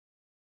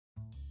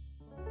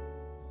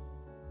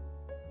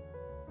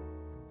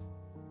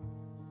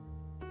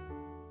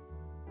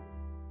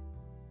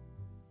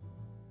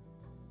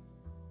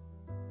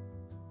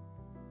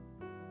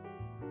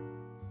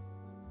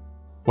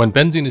When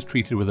benzene is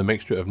treated with a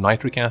mixture of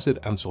nitric acid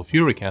and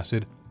sulfuric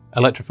acid,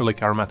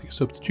 electrophilic aromatic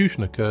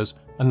substitution occurs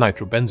and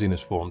nitrobenzene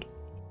is formed.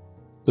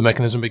 The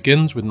mechanism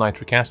begins with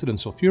nitric acid and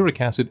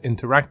sulfuric acid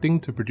interacting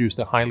to produce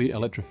the highly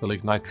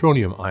electrophilic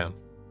nitronium ion.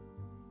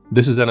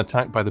 This is then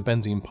attacked by the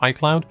benzene pi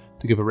cloud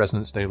to give a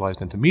resonance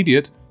stabilized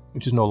intermediate,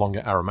 which is no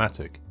longer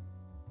aromatic.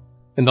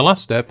 In the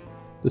last step,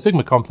 the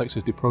sigma complex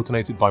is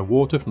deprotonated by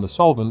water from the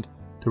solvent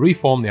to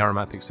reform the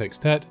aromatic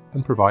sextet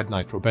and provide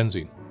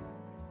nitrobenzene.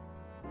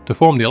 To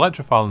form the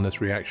electrophile in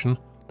this reaction,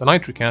 the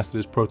nitric acid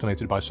is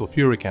protonated by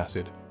sulfuric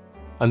acid,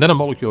 and then a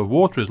molecule of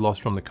water is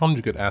lost from the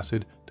conjugate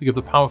acid to give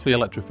the powerfully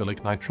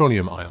electrophilic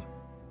nitronium ion.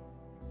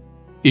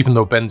 Even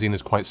though benzene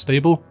is quite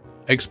stable,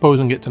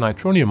 exposing it to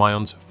nitronium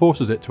ions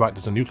forces it to act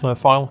as a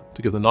nucleophile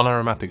to give the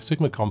non-aromatic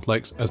sigma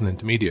complex as an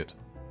intermediate.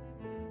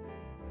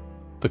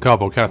 The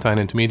carbocation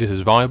intermediate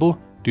is viable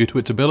due to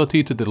its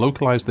ability to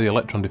delocalize the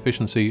electron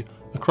deficiency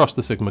across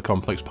the sigma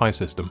complex pi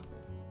system.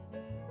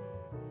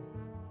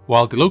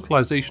 While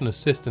delocalization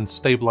assists in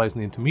stabilizing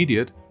the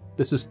intermediate,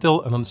 this is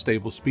still an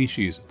unstable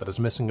species that is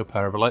missing a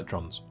pair of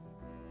electrons.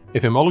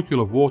 If a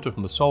molecule of water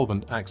from the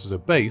solvent acts as a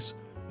base,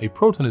 a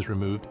proton is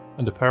removed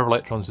and a pair of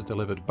electrons is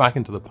delivered back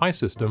into the pi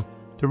system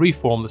to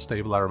reform the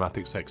stable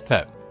aromatic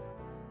sextet.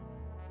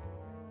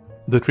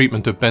 The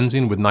treatment of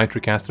benzene with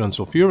nitric acid and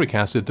sulfuric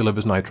acid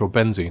delivers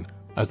nitrobenzene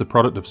as the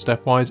product of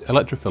stepwise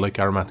electrophilic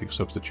aromatic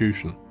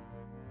substitution.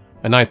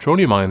 A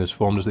nitronium ion is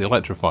formed as the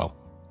electrophile,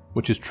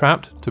 which is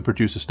trapped to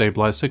produce a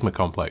stabilized sigma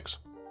complex.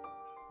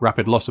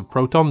 Rapid loss of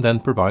proton then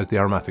provides the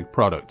aromatic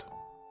product.